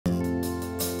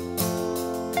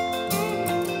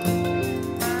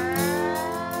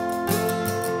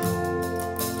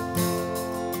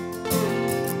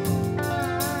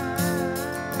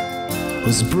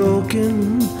was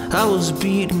broken, I was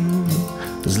beaten,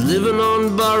 was living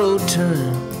on borrowed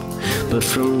time. But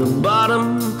from the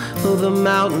bottom of the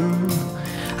mountain,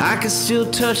 I could still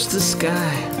touch the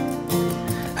sky.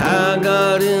 I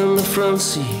got in the front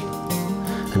seat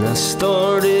and I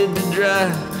started to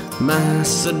drive my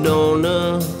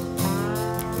Sedona.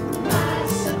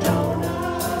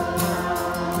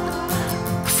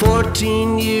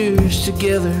 14 years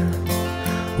together,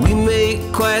 we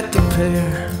make quite the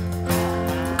pair.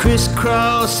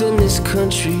 Crisscrossing this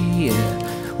country,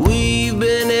 yeah, we've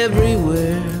been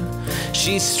everywhere.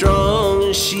 She's strong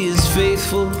and she is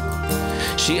faithful,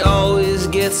 she always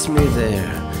gets me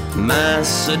there. My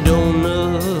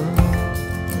Sedona.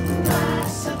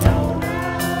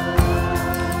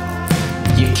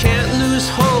 You can't lose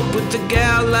hope with a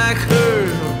gal like her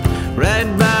right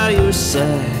by your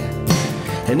side.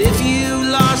 And if you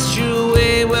lost your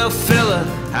way, well fella,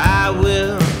 I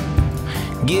will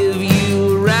give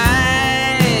you a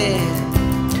ride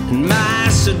in my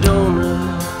Sedona.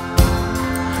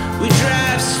 We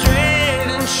drive straight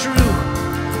and true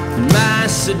in my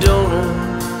Sedona.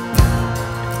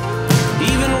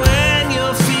 Even when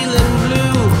you're feeling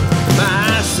blue,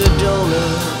 my Sedona.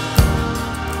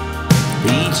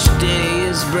 Each day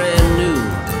is brand new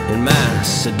in my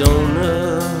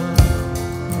Sedona.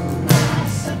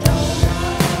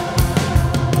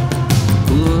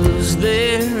 Was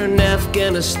there in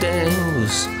Afghanistan,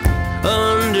 was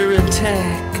under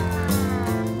attack,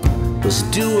 was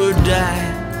do or die,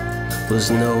 was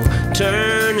no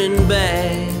turning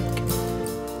back.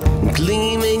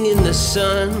 Gleaming in the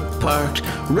sun, parked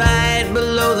right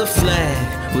below the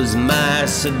flag, was my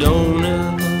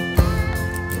Sedona.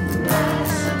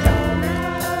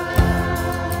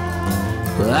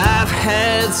 Well, I've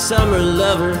had summer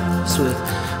lovers with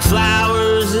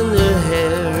flowers in their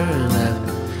hair, and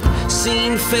I've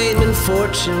seen fame and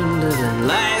fortune, living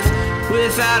life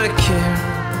without a care.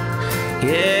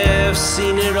 Yeah, I've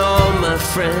seen it all, my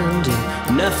friend,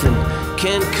 and nothing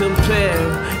can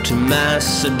compare to my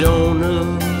Sedona.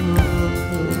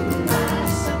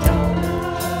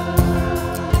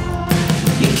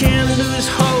 You can't lose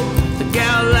hope, a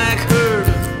gal like her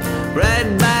right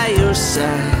by your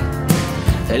side.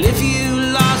 And if you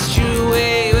lost your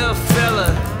way, well fella,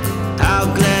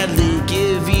 I'll gladly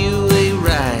give you a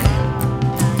ride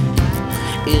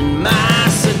in my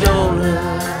Sedona.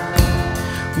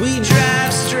 We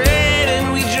drive straight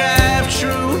and we drive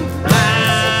true,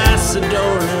 my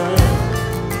Sedona.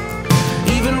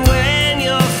 Even when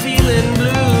you're feeling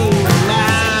blue,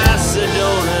 my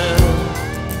Sedona.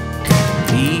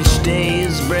 Each day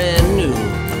is brand new,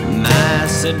 my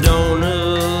Sedona.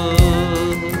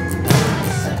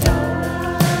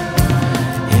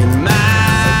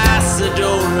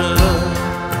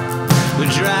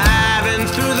 We're driving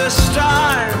through the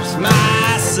stars,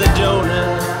 my Sedona.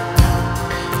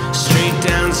 Straight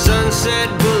down Sunset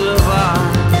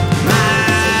Boulevard,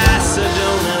 my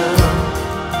Sedona.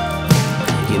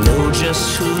 You know just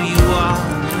who you are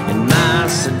in my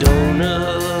Sedona.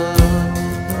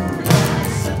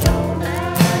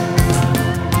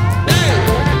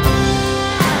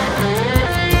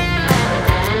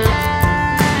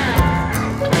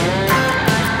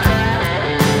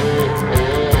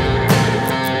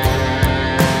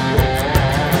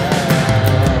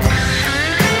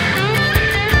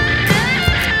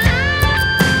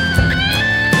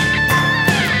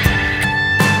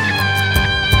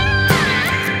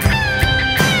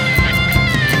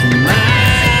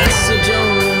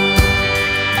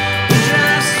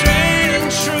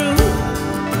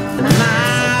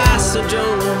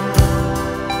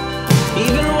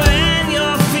 Even when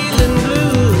you're feeling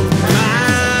blue,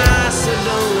 my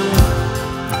Sedona.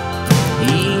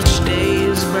 Each day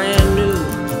is brand new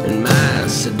in my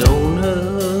Sedona.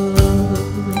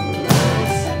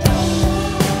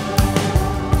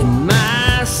 In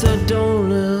my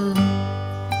Sedona.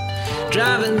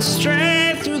 Driving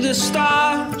straight through the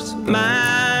stars,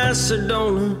 my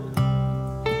Sedona.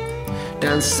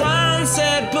 Down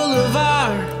Sunset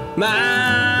Boulevard,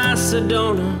 my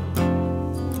Sedona.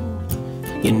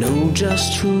 You know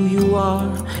just who you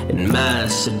are in my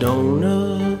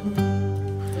Sedona.